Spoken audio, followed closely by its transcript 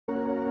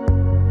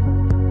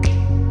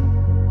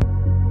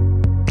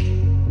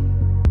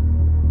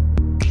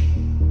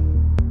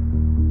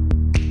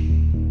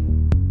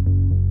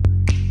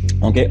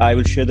Okay, I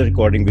will share the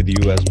recording with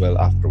you as well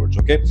afterwards.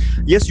 Okay,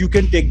 yes, you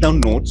can take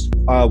down notes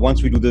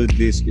once we do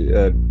this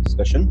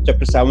discussion.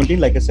 Chapter 17,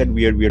 like I said,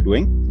 we are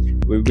doing.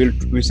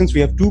 Since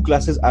we have 2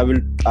 classes,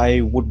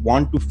 I would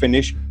want to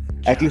finish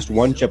at least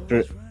 1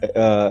 chapter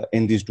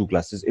in these 2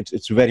 classes.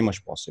 It's very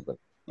much possible.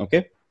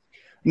 Okay,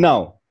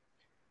 now,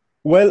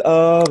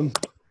 well,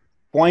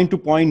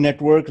 point-to-point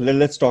network.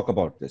 Let's talk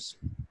about this.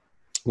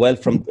 Well,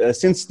 from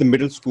since the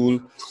middle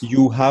school,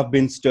 you have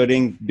been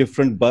studying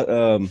different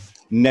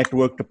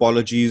network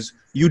topologies.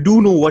 You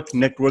do know what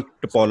network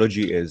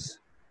topology is.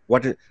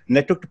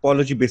 Network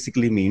topology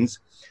basically means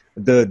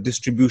the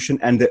distribution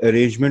and the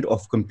arrangement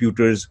of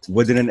computers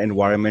within an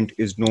environment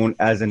is known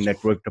as a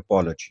network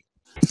topology.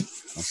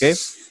 Okay,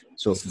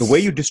 so the way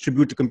you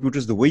distribute the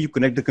computers, the way you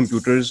connect the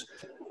computers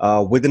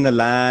within a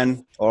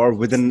LAN or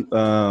within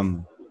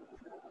an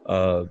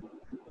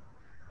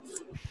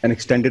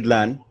extended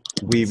LAN,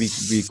 we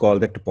call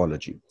that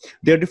topology.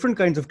 There are different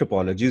kinds of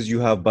topologies. You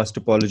have bus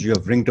topology, you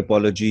have ring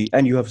topology,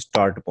 and you have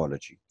star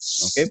topology.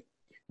 Okay,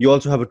 you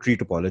also have a tree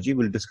topology.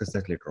 We'll discuss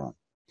that later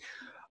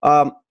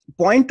on.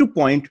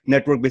 Point-to-point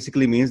network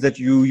basically means that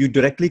you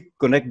directly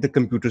connect the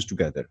computers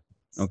together.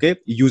 Okay,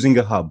 using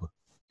a hub.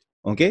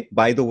 Okay,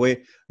 by the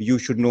way, you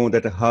should know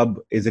that a hub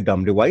is a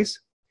dumb device,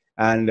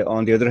 and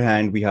on the other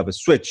hand, we have a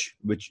switch,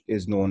 which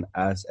is known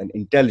as an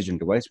intelligent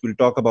device. We'll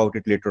talk about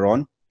it later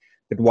on.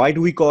 That why do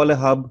we call a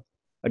hub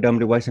a dumb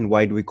device and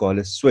why do we call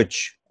a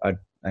switch an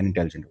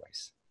intelligent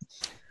device?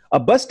 A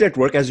bus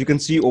network, as you can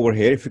see over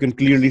here, if you can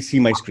clearly see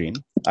my screen,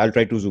 I'll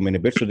try to zoom in a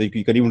bit so that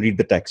you can even read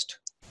the text.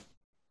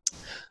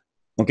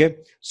 Okay,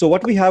 so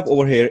what we have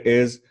over here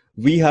is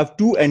we have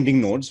 2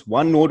 ending nodes,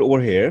 1 node over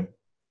here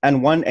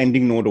and 1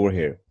 ending node over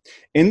here.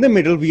 In the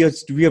middle, we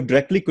have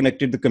directly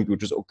connected the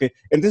computers. Okay,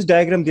 in this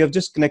diagram, they have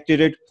just connected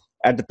it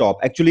at the top.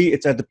 Actually,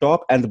 it's at the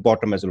top and the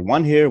bottom as well.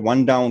 1 here,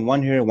 1 down,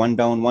 1 here, 1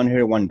 down, 1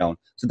 here, 1 down.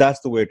 So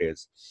that's the way it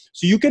is.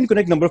 So you can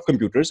connect number of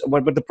computers,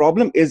 but the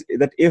problem is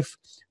that if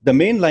the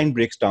main line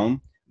breaks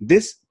down,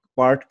 this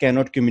part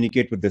cannot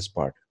communicate with this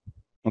part.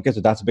 Okay, so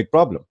that's a big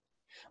problem.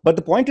 But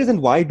the point is,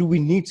 and why do we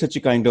need such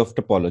a kind of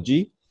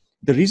topology?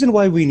 The reason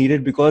why we need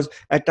it, because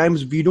at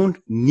times we don't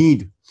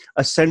need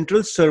a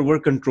central server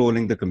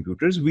controlling the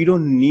computers. We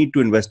don't need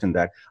to invest in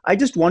that. I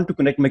just want to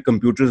connect my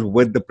computers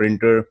with the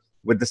printer,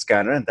 with the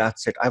scanner, and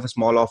that's it. I have a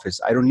small office.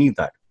 I don't need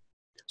that.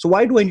 So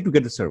why do I need to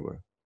get the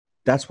server?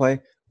 That's why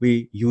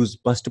we use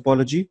bus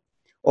topology,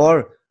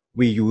 or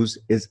we use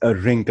is a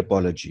ring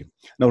topology.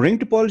 Now, ring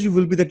topology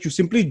will be that you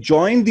simply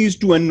join these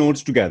 2 end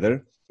nodes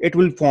together. It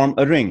will form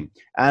a ring,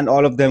 and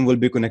all of them will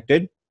be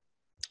connected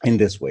in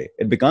this way.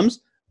 It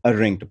becomes a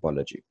ring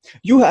topology.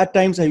 You at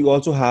times you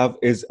also have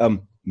is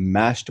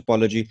mash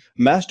topology.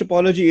 Mash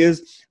topology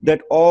is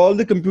that all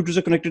the computers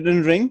are connected in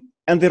a ring,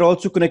 and they're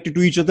also connected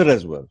to each other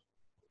as well.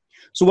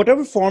 So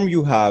whatever form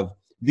you have,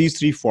 these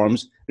 3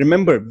 forms,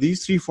 remember,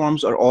 these 3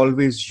 forms are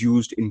always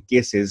used in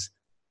cases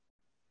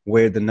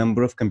where the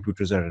number of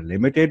computers are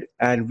limited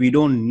and we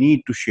don't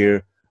need to share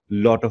a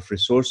lot of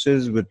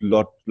resources with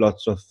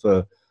lots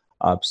of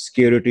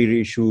security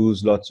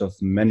issues, lots of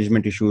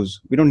management issues.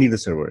 We don't need the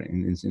server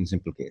in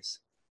simple case.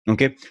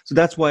 Okay, so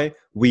that's why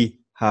we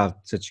have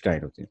such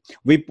kind of thing.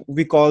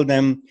 We call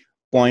them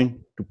point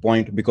to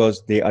point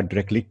because they are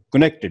directly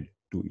connected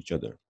to each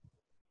other.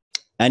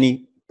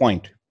 Any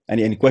point?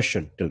 Any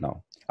question till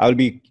now?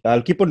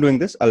 I'll keep on doing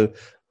this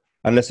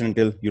unless and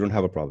until you don't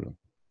have a problem.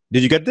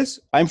 Did you get this?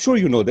 I'm sure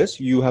you know this.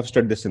 You have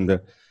studied this even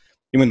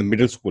the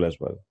middle school as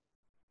well.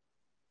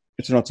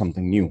 It's not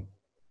something new.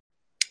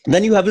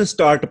 Then you have the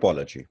star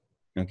topology.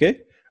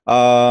 Okay,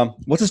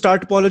 what's a star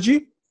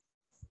topology?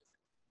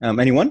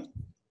 Anyone?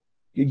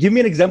 Give me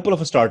an example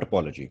of a star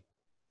topology.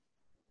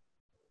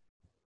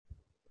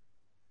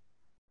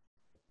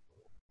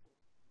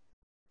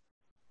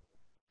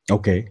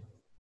 Okay.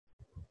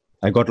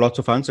 I got lots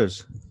of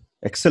answers.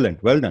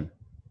 Excellent. Well done.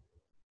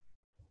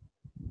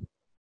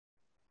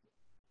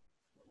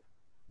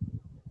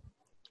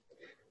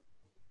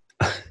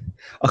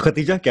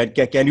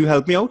 Khatija, can you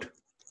help me out?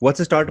 What's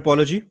a star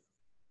topology?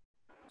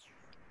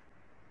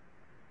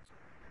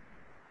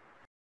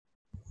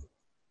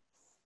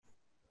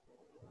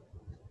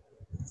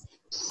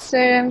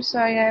 Sir, I'm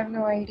sorry, I have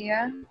no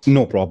idea.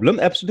 No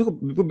problem.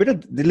 Absolutely. Better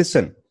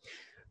listen.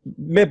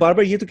 मैं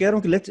बार-बार ये तो कह रहा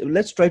हूँ कि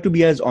let's try to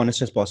be as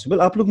honest as possible.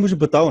 आप लोग मुझे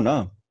बताओ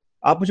ना.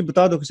 आप मुझे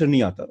बता दो कि सर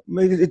नहीं आता.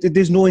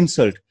 There's no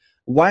insult.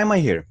 Why am I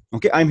here?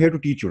 Okay, I'm here to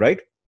teach you, right?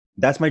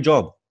 That's my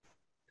job.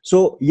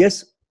 So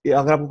yes,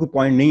 अगर आपको कोई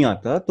पॉइंट नहीं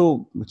आता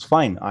तो it's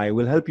fine. I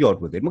will help you out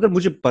with it. मगर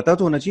मुझे पता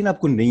तो होना चाहिए ना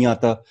आपको नहीं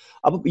आता.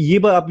 अब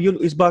ये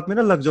इस बात में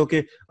ना लग जाओ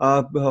कि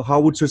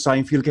how would Sir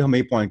Sain feel कि हमें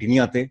ये पॉइंट ही नहीं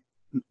आते.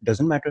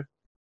 Doesn't matter.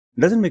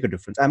 Doesn't make a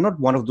difference. I'm not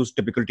one of those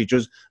typical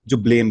teachers जो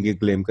blame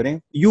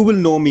करें. You will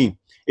know me.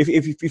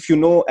 If you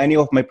know any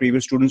of my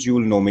previous students, you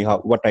will know me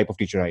what type of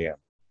teacher I am.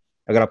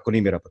 अगर आपको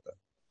नहीं मेरा पता.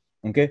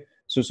 Okay.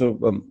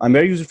 So I'm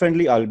very user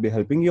friendly. I'll be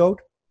helping you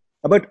out.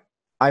 But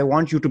I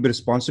want you to be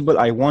responsible.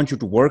 I want you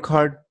to work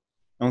hard.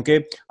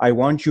 Okay. I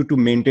want you to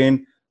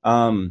maintain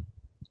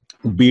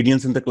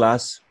obedience in the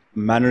class,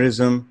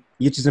 mannerism,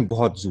 ये चीजें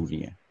बहुत जरूरी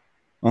हैं.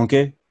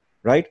 Okay,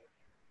 right?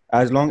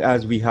 As long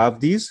as we have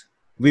these,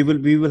 we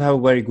will have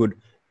a very good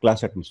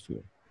class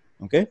atmosphere.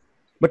 Okay,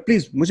 but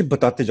please मुझे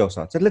बताते जाओ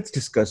साथ. So let's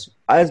discuss.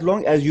 As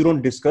long as you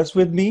don't discuss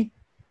with me,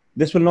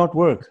 this will not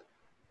work.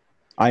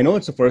 I know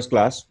it's a first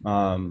class.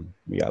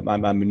 Yeah,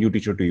 I'm a new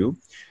teacher to you,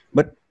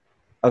 but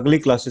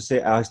अगली classes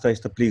से Aahista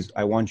Aahista please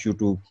I want you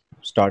to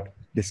start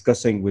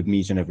discussing with me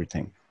each and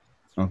everything.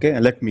 Okay,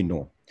 and let me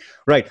know.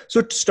 Right.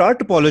 So to start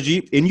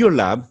topology in your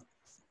lab,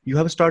 you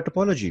have a star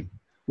topology.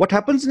 What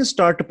happens in a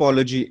star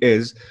topology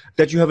is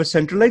that you have a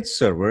centralized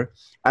server,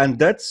 and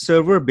that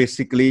server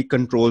basically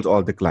controls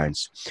all the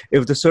clients.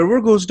 If the server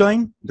goes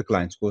down, the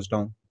clients goes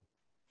down.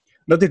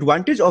 Now, the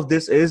advantage of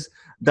this is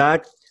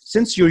that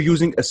since you're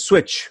using a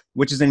switch,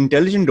 which is an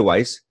intelligent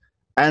device,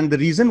 and the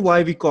reason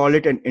why we call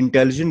it an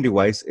intelligent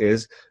device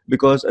is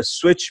because a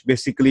switch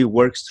basically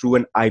works through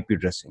an IP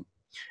addressing.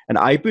 An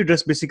IP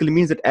address basically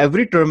means that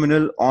every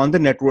terminal on the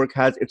network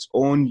has its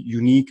own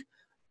unique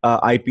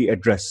IP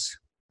address.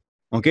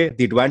 Okay,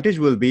 the advantage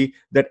will be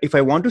that if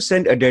I want to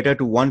send a data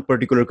to one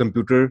particular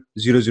computer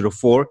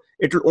 004,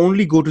 it will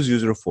only go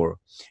to 004.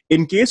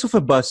 In case of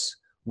a bus,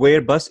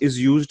 where bus is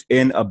used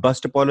in a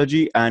bus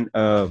topology and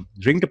a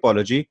ring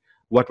topology,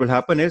 what will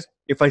happen is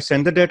if I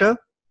send the data,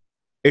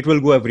 it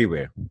will go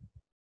everywhere.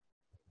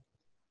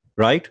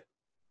 Right?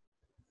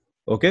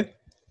 Okay.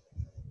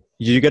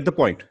 You get the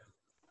point?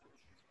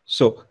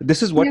 So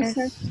this is what. Yes,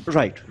 sir.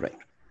 Right.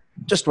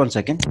 Just 1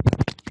 second.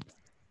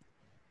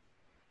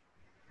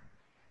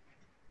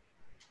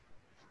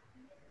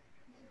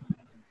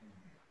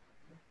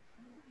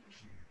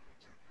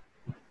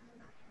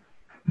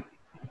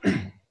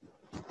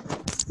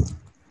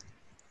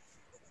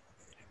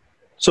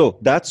 So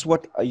that's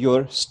what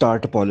your star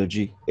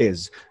topology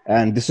is.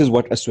 And this is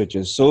what a switch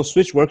is. So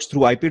switch works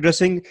through IP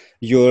addressing.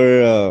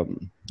 Your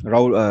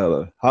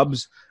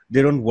hubs,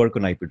 they don't work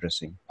on IP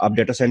addressing. Aap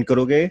data send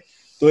karoge,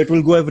 so it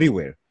will go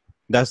everywhere.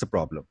 That's the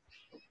problem.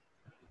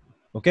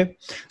 Okay.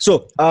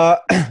 So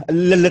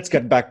let's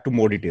get back to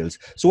more details.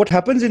 So what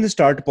happens in the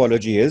star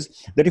topology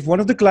is that if one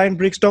of the client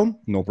breaks down,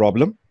 no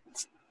problem.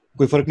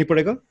 Koi farak nahi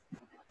padega.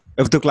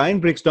 If the client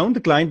breaks down,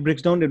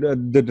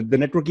 the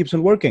network keeps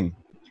on working.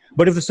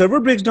 But if the server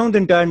breaks down, the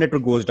entire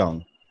network goes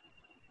down.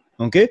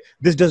 Okay,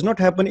 this does not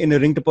happen in a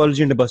ring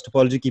topology and a bus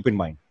topology. Keep in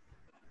mind.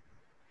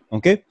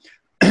 Okay,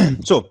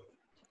 so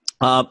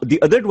the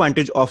other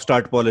advantage of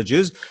star topology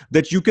is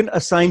that you can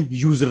assign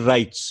user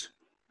rights.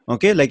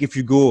 Okay, like if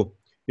you go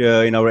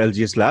in our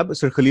LGS lab,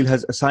 Sir Khalil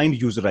has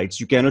assigned user rights.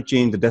 You cannot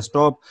change the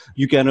desktop.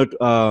 You cannot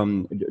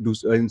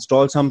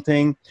install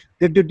something.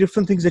 There are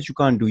different things that you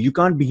can't do. You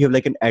can't behave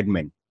like an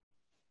admin.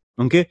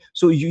 Okay,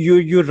 so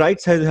your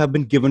rights have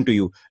been given to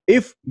you.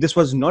 If this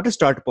was not a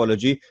star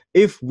topology,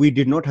 if we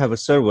did not have a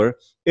server,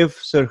 if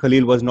Sir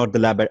Khalil was not the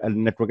lab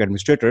network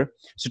administrator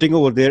sitting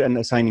over there and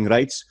assigning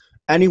rights,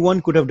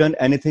 anyone could have done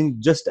anything,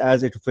 just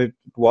as if it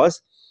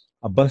was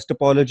a bus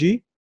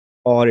topology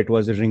or it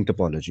was a ring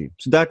topology.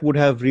 So that would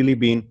have really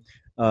been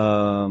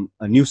a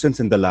nuisance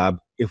in the lab.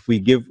 If we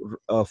give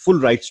full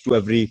rights to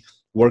every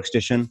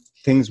workstation,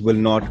 things will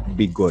not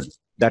be good.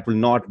 That will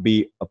not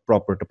be a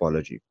proper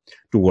topology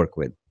to work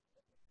with.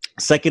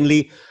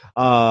 Secondly,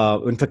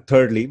 in fact,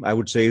 thirdly, I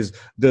would say is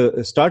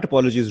the star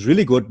topology is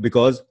really good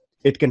because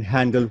it can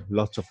handle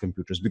lots of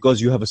computers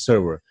because you have a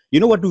server. You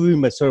know what do we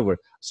mean by server?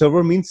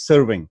 Server means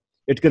serving.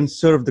 It can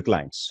serve the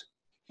clients.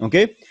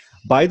 Okay.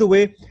 By the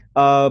way,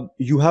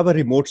 you have a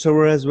remote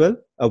server as well.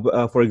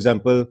 For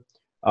example,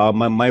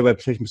 my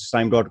website,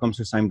 mrsaim.com,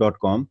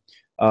 mrsaim.com,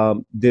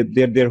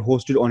 they're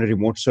hosted on a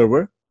remote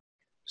server.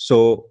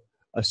 So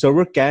a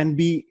server can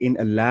be in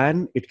a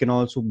LAN. It can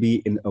also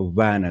be in a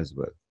WAN as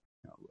well.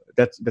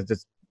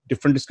 That's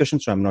different discussion,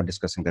 so I'm not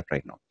discussing that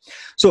right now.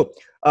 So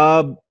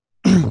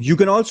you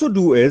can also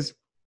do is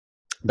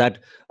that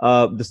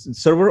the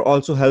server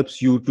also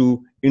helps you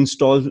to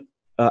install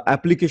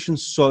application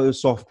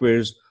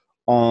softwares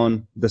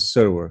on the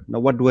server. Now,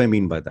 what do I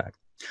mean by that?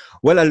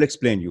 Well, I'll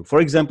explain you.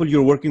 For example,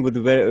 you're working with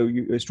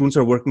students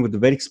are working with a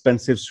very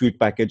expensive suite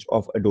package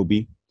of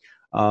Adobe.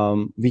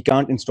 We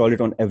can't install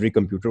it on every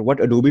computer. What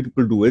Adobe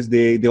people do is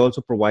they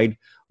also provide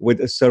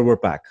with a server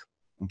pack.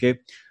 Okay.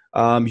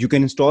 You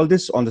can install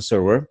this on the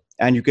server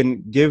and you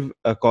can give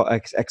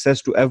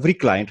access to every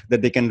client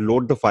that they can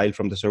load the file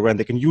from the server and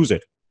they can use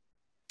it.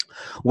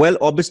 Well,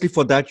 obviously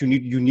for that, you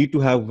need to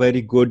have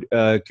very good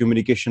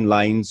communication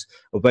lines,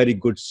 a very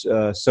good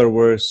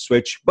server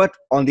switch. But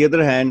on the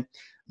other hand,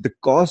 the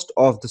cost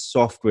of the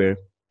software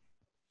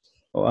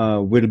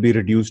will be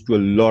reduced to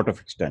a lot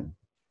of extent.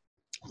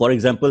 For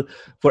example,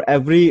 for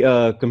every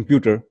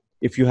computer,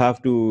 if you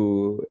have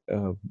to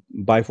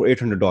buy for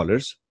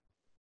 $800,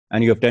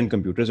 and you have 10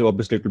 computers, so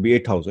obviously it will be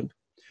 8,000.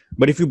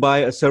 But if you buy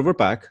a server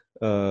pack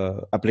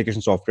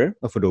application software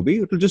of Adobe,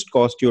 it will just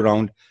cost you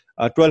around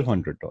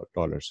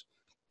 $1,200.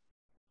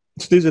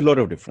 So there's a lot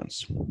of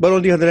difference. But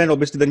on the other hand,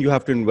 obviously, then you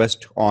have to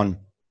invest on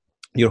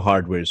your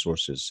hardware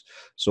resources.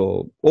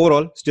 So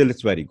overall, still,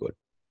 it's very good.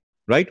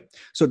 right?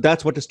 So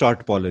that's what a star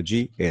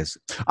topology is.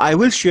 I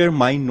will share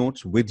my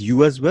notes with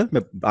you as well.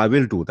 I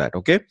will do that,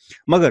 okay?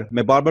 मगर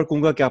मैं बार बार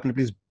कहूंगा कि आपने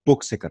please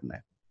book से करना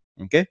है,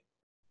 okay?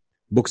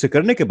 Book से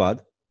करने के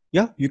बाद,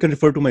 yeah, you can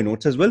refer to my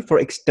notes as well. For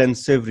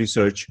extensive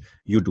research,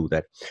 you do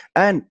that.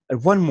 And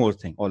one more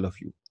thing, all of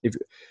you, if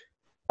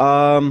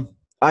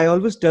I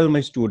always tell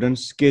my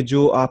students कि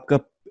जो आपका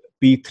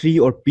P3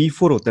 और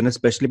P4 होता है ना,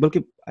 स्पेशली, बल्कि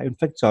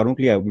in fact सारों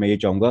के लिए मैं ये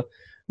चाहूंगा,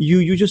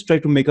 you just try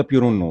to make up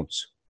your own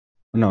notes.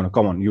 No,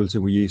 come on, you'll say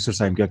ये सर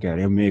साइम क्या कह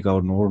रहे हैं, make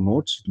our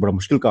notes, बड़ा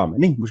मुश्किल काम है.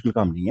 नहीं, मुश्किल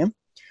काम नहीं है.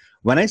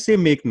 When I say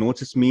make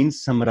notes, it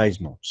means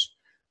summarize notes.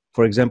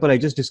 For example, I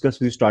just discussed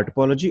with you star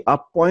topology.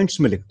 आप points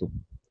में लिख दो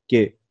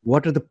कि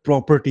what are the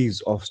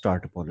properties of star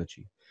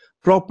topology.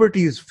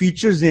 Properties,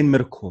 features in में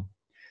रखो.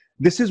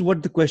 This is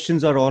what the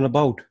questions are all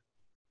about.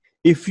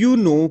 If you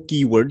know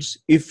keywords,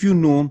 if you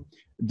know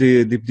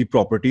the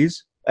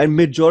properties, and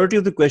majority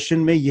of the question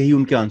में यही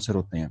उनके answer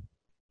होते हैं.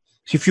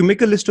 So if you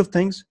make a list of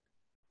things,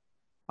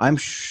 I'm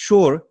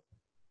sure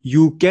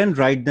you can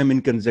write them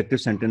in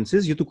consecutive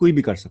sentences. ये तो कोई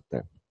भी कर सकता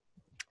है.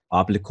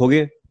 आप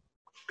लिखोगे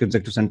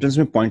consecutive sentence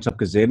में, points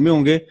आपके ज़हन में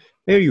होंगे.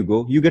 Here you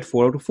go. You get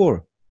 4 out of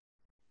 4.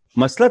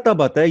 मसला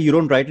तब आता है you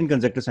don't write in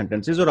consecutive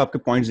sentences और आपके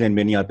points ज़हन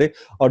में नहीं आते,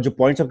 और जो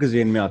points आपके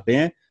ज़हन में आते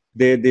हैं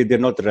they're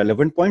not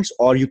relevant points,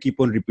 or you keep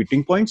on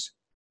repeating points.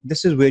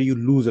 This is where you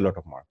lose a lot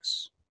of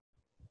marks.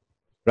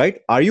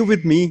 Right? Are you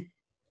with me,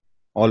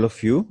 all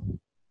of you?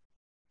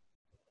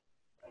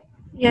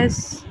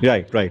 Yes.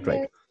 Right.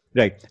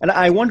 And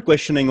I want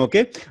questioning,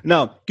 okay?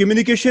 Now,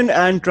 communication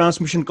and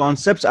transmission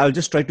concepts, I'll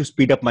just try to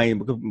speed up my,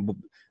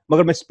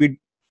 मगर मैं speed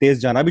तेज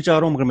जाना भी चाह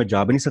रहा हूँ, मगर मैं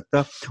जा भी नहीं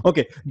सकता.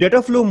 Okay,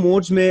 data flow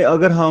modes में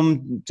अगर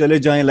हम चले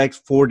जाएं like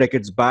 4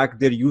 decades back,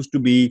 there used to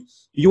be,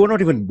 you were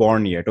not even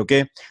born yet,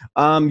 okay?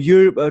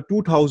 Year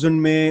 2000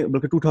 में,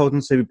 बल्कि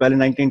 2000 से भी पहले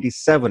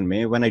 1997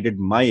 में, when I did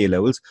my A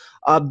levels,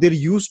 there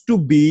used to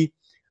be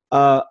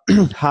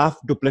half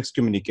duplex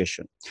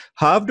communication.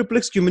 Half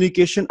duplex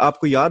communication,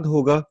 आपको याद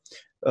होगा,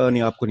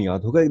 नहीं आपको नहीं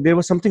याद होगा, there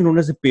was something known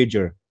as a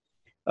pager.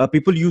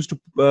 People used to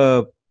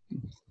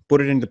put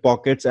it in the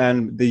pockets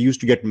and they used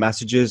to get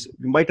messages.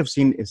 You might have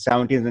seen in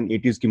 70s and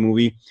 80s ki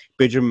movie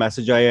pager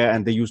message aaya,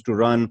 and they used to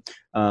run,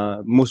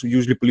 most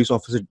usually police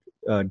officers,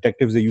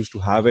 detectives, they used to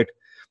have it.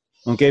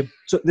 Okay,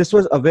 so this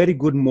was a very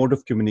good mode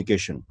of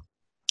communication.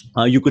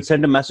 You could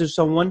send a message to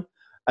someone,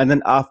 and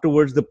then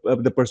afterwards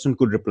the person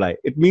could reply.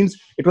 It means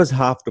it was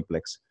half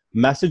duplex.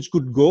 Message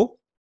could go,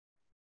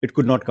 it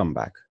could not come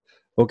back.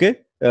 Okay,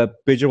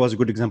 pager was a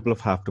good example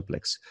of half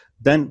duplex.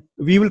 Then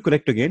we will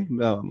correct again,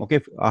 okay,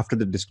 after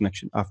the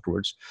disconnection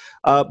afterwards.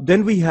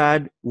 Then we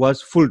had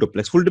was full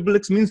duplex. Full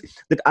duplex means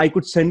that I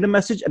could send a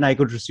message and I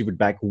could receive it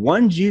back.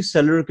 1G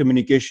cellular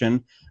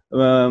communication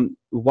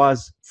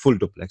was full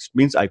duplex. It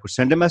means I could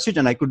send a message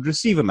and I could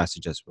receive a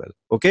message as well.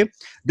 Okay,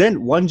 then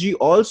 1G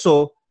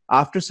also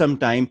after some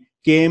time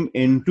came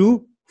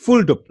into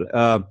full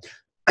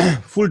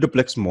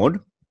duplex mode.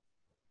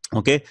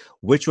 Okay,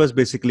 which was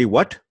basically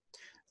what?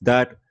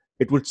 That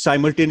it would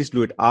simultaneously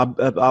do it.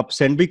 आप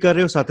send भी कर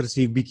रहे हो, साथ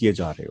receive भी किए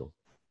जा रहे हो.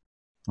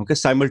 Okay,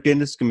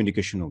 simultaneous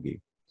communication होगी.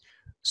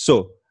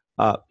 So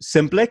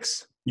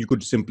simplex, you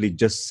could simply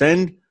just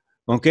send.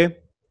 Okay,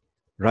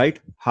 right?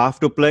 Half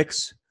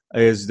duplex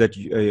is that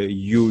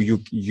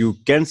you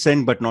can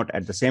send but not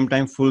at the same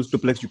time. Full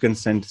duplex you can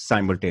send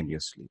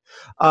simultaneously.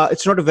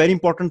 It's not a very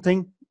important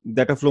thing.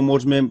 Data flow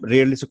modes में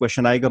rarely से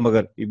question आएगा,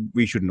 मगर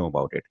we should know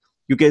about it.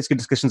 क्योंकि इसकी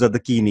discussion ज़्यादा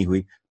की नहीं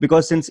हुई,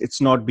 because since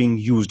it's not being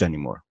used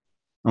anymore.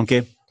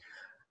 Okay,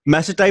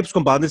 message types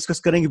को बाद में discuss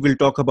करेंगे. We'll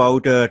talk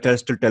about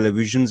terrestrial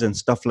televisions and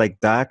stuff like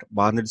that.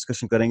 बाद में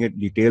discussion करेंगे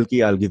detail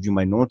की. I'll give you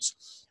my notes.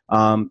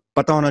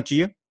 पता होना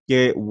चाहिए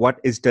कि what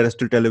is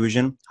terrestrial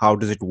television, how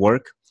does it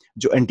work.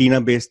 जो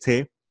antenna based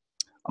थे,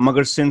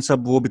 मगर since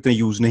अब वो भी इतने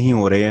use नहीं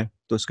हो रहे हैं,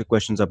 तो इसके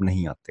questions अब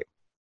नहीं आते.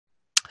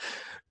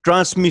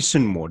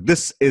 Transmission mode.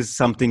 This is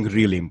something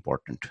really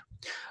important.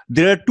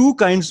 There are two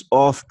kinds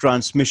of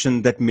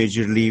transmission that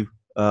majorly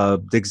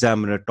the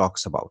examiner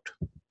talks about.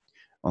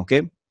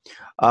 Okay,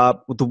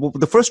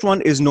 the first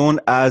one is known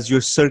as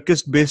your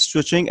circuit-based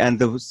switching, and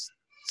the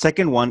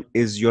second one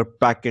is your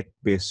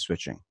packet-based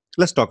switching.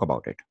 Let's talk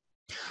about it.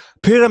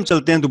 फिर हम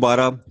चलते हैं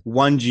दोबारा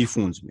 1G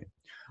phones में.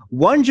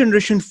 1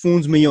 generation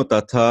phones में ये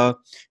होता था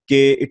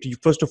कि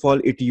first of all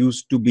it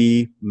used to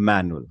be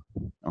manual.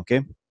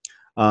 Okay.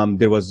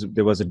 There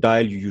was a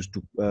dial you used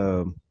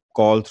to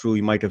call through.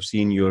 You might have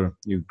seen your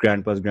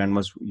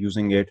grandmas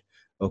using it.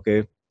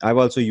 Okay, I've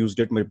also used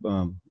it.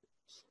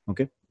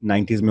 Okay,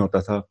 90s में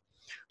होता था.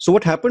 So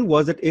what happened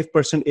was that if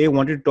person A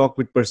wanted to talk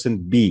with person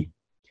B,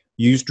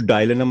 you used to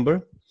dial a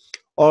number.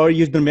 और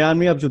ये दरमियान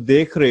में आप जो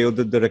देख रहे हो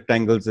the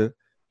rectangles,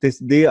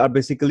 they are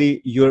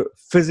basically your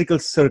physical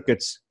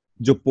circuits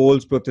जो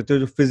poles पे होते थे,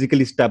 जो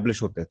physically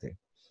established होते थे.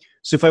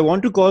 So if I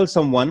want to call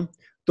someone,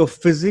 तो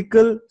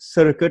physical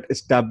circuit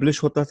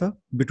established होता था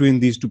between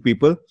these two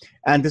people,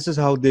 and this is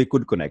how they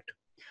could connect.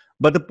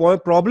 But the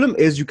problem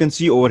is, you can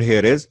see over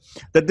here is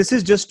that this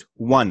is just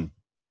one.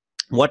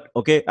 What?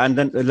 Okay, and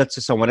then let's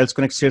say someone else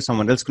connects here,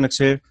 someone else connects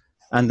here.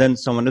 and then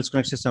someone else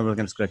connects here, someone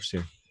else connects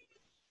here.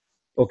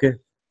 Okay,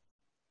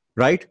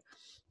 right?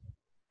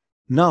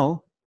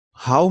 Now,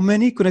 how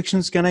many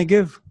connections can I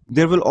give?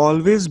 There will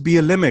always be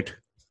a limit.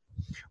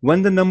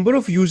 When the number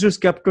of users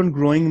kept on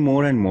growing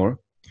more and more,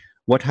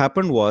 what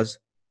happened was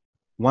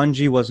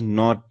 1G was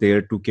not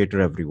there to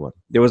cater everyone.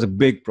 There was a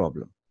big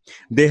problem.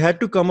 They had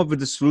to come up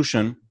with a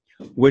solution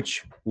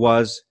which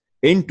was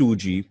in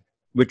 2G,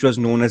 which was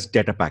known as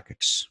data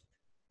packets.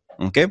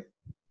 Okay.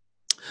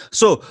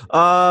 So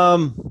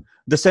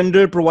the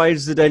sender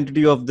provides the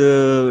identity of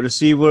the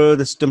receiver.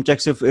 The system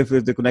checks if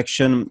the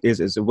connection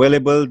is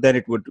available, then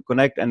it would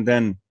connect, and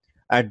then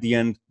at the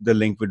end, the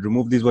link would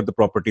remove. These were the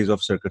properties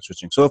of circuit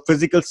switching. So a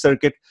physical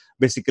circuit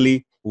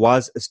basically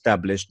was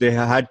established. There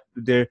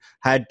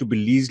had to be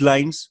lease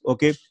lines.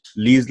 Okay,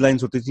 lease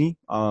lines होती थी.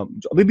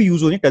 अभी भी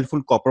use होनी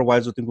telephone copper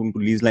wires होते हैं उनको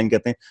lease line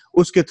कहते हैं.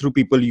 उसके through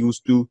people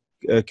used to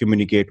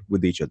communicate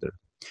with each other.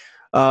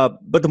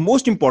 But the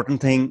most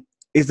important thing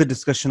is the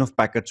discussion of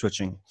packet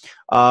switching.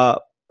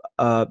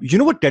 You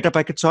know what data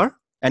packets are?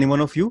 Any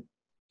one of you?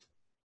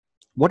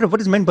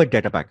 What is meant by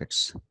data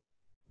packets?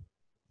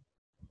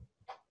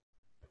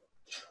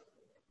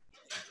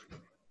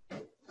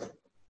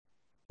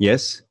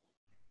 Yes.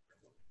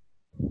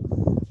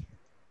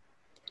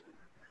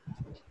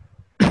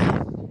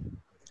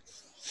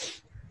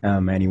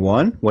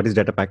 Anyone? What is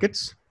data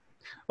packets?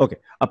 Okay,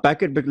 a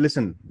packet, but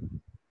listen.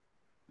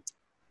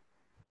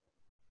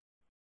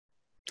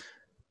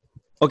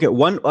 Okay,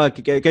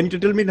 can you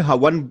tell me how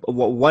one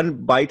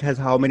byte has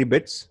how many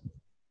bits,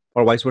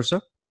 or vice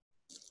versa?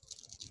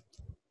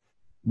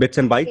 Bits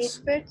and bytes?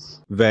 8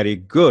 bits. Very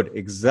good,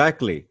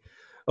 exactly.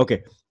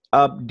 Okay,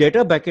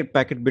 data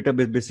packet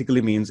bit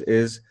basically means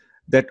is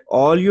that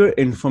all your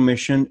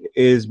information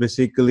is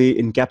basically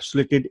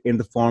encapsulated in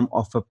the form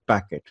of a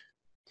packet.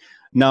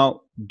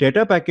 Now,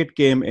 data packet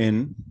came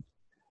in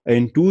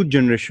 2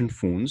 generation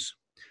phones,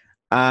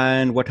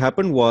 and what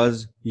happened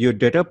was your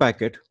data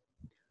packet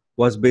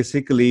was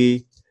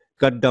basically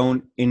cut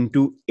down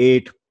into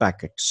 8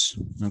 packets.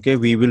 Okay,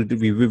 we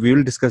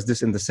will discuss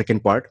this in the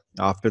second part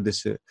after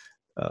this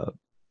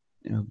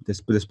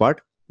this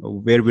part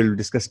where we'll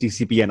discuss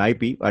TCP and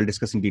IP. I'll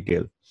discuss in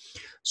detail.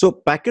 So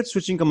packet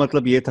switching का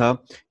मतलब ये था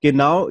कि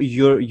now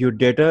your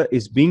data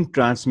is being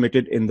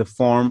transmitted in the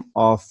form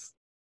of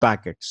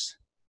packets.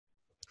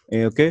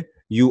 Okay,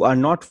 you are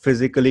not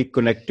physically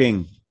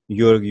connecting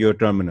your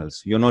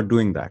terminals. You're not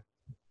doing that.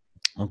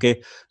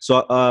 Okay,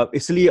 so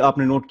इसलिए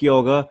आपने note किया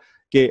होगा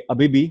कि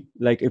अभी भी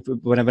like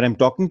whenever I'm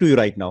talking to you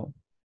right now,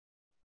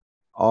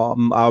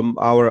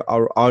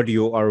 our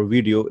audio, our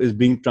video is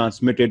being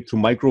transmitted through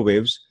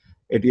microwaves.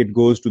 It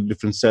goes to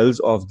different cells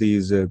of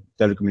these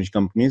telecommunication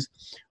companies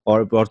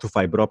or through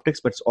fiber optics,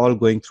 but it's all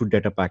going through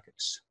data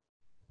packets.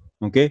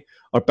 Okay,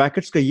 और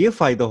packets का ये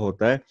फायदा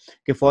होता है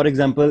कि for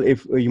example,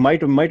 if you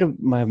might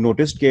have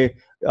noticed कि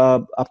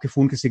आपके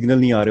phone के signal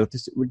नहीं आ रहे होते,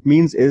 it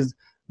means is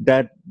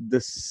that the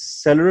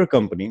cellular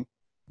company,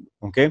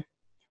 okay,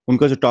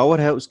 उनका जो tower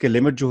है उसके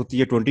limit जो होती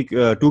है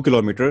 2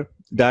 kilometer,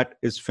 that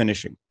is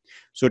finishing.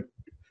 So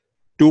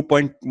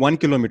 2.1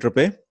 kilometer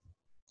पे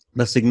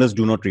the signals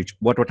do not reach.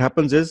 What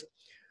happens is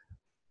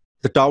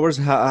the towers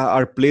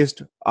are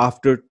placed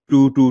after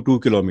 2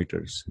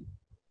 kilometers.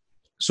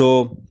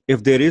 So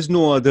if there is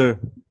no other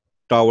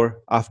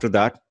tower after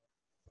that,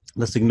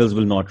 the signals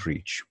will not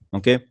reach.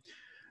 Okay,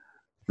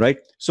 right?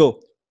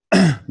 So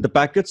the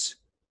packets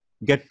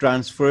get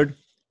transferred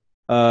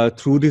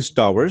through these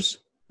towers.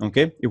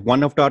 Okay, if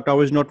one of our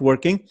towers is not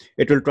working,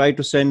 it will try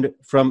to send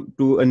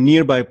to a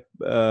nearby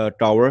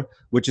tower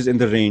which is in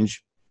the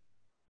range,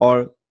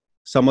 or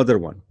some other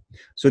one.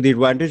 So the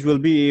advantage will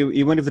be,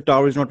 even if the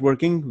tower is not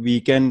working, we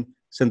can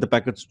send the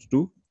packets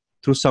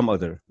through some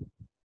other.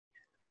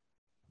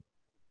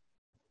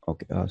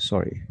 Okay,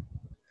 sorry.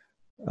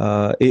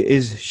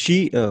 Is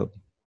she?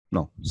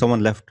 No,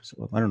 someone left.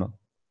 So I don't know.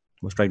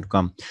 Was trying to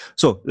come.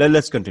 So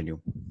let's continue.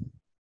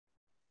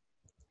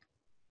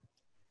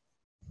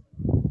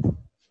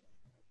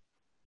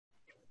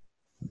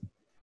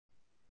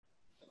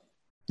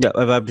 Yeah,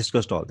 I've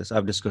discussed all this.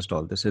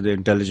 The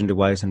intelligent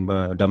device and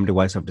dumb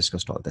device, I've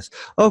discussed all this.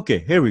 Okay,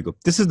 here we go.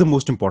 This is the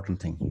most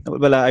important thing.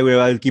 Well,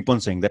 I'll keep on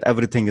saying that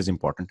everything is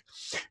important.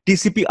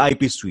 TCP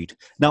IP suite.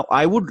 Now,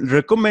 I would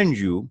recommend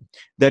you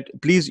that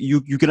please,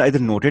 you can either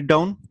note it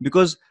down,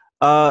 because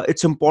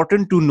it's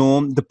important to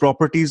know the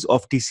properties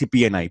of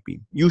TCP and IP.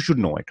 You should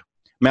know it.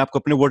 मैं आपको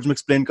अपने words में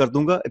explain कर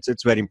दूंगा.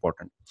 It's very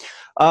important.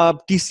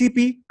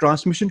 TCP,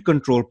 Transmission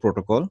Control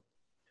Protocol.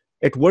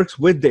 It works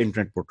with the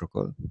Internet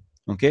Protocol.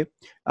 Okay,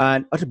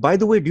 and by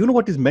the way, do you know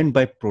what is meant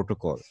by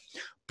protocol?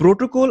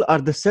 Protocol are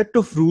the set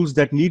of rules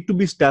that need to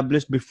be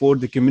established before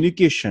the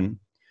communication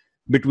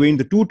between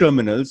the two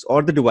terminals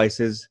or the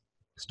devices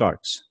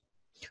starts.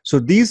 So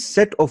these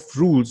set of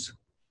rules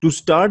to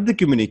start the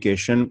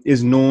communication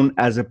is known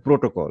as a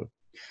protocol.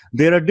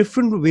 There are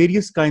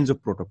various kinds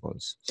of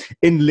protocols.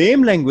 In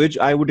lame language,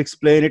 I would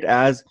explain it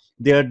as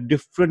there are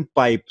different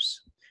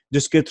pipes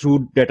जिसके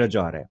through data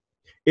जा रहा है.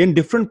 In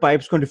different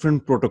pipes को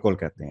different protocol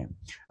कहते हैं.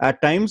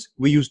 At times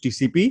we use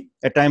TCP,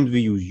 at times we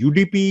use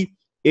UDP,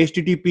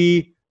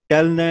 HTTP,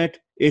 Telnet,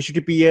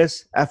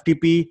 HTTPS,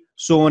 FTP,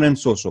 so on and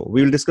so.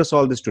 We will discuss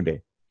all this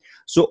today.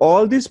 So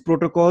all these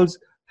protocols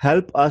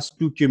help us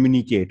to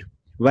communicate.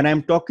 When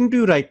I'm talking to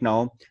you right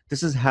now,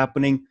 this is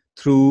happening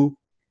through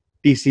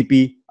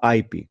TCP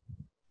IP.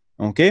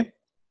 Okay.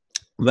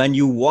 When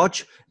you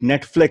watch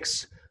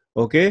Netflix,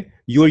 okay,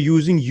 you're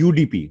using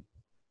UDP,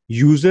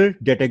 user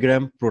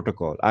datagram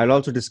protocol. I'll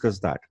also discuss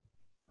that.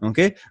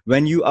 Okay.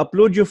 When you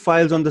upload your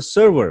files on the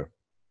server,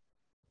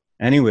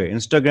 anyway,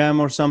 Instagram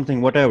or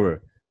something,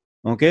 whatever,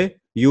 okay,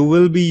 you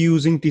will be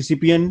using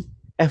TCP and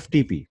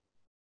FTP.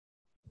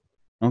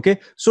 Okay,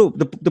 so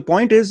the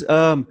point is,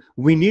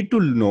 we need to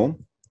know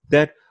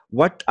that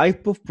what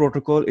type of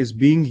protocol is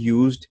being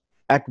used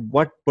at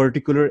what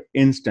particular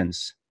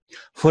instance.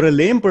 For a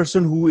lame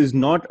person who is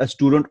not a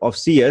student of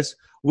CS,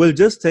 will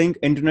just think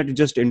internet is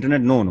just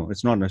internet. No,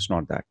 it's not. It's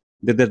not that.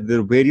 There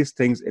are various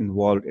things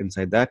involved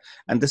inside that,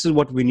 and this is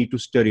what we need to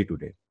study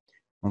today.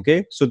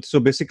 Okay, so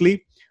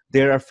basically,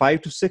 there are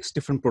 5 to 6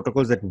 different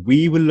protocols that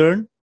we will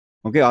learn.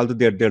 Okay, although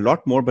there are a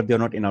lot more, but they're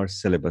not in our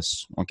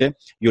syllabus. Okay,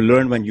 you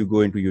learn when you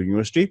go into your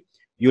university,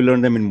 you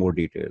learn them in more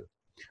detail.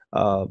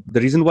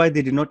 The reason why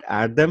they did not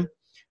add them,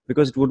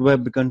 because it would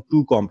have become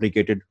too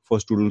complicated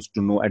for students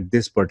to know at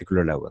this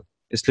particular level.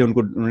 इसलिए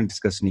उन्होंने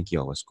discuss नहीं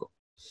किया उसको.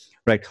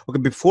 Right. Okay.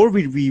 Before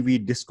we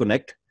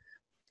disconnect,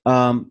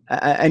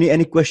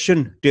 any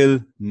question till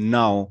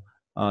now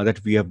that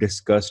we have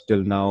discussed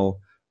till now?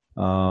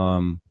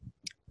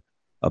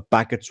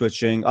 Packet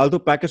switching. Although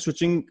packet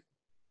switching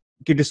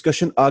की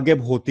discussion आगे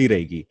अब होती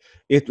रहेगी.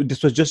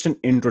 This was just an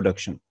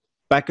introduction.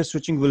 Packet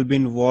switching will be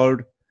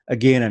involved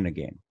again and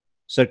again.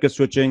 Circuit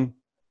switching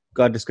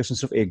का discussion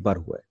सिर्फ एक बार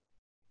हुआ है.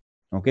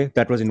 Okay,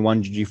 that was in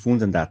 1G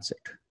phones and that's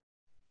it.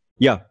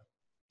 Yeah.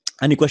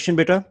 Any question,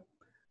 beta?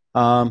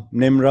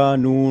 Nimra,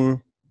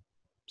 Noor,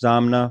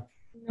 Zamna.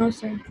 No,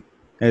 sir.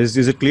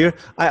 Is it clear?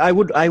 I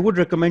would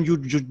recommend you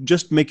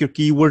just make your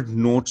keyword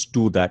notes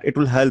to that. It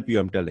will help you.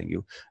 I'm telling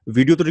you.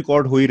 Video to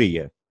record हो ही रही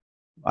है.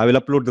 I will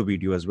upload the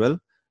video as well.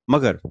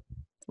 Magar,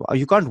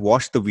 you can't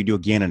watch the video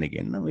again and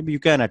again. No? Maybe you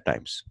can at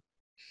times.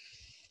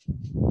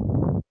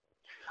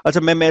 अच्छा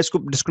मैं इसको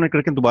disconnect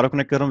करके दोबारा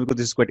connect कर रहा हूँ because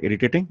this is quite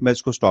irritating. मैं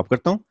इसको stop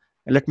करता हूँ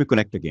and let me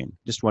connect again.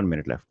 Just 1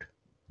 minute left.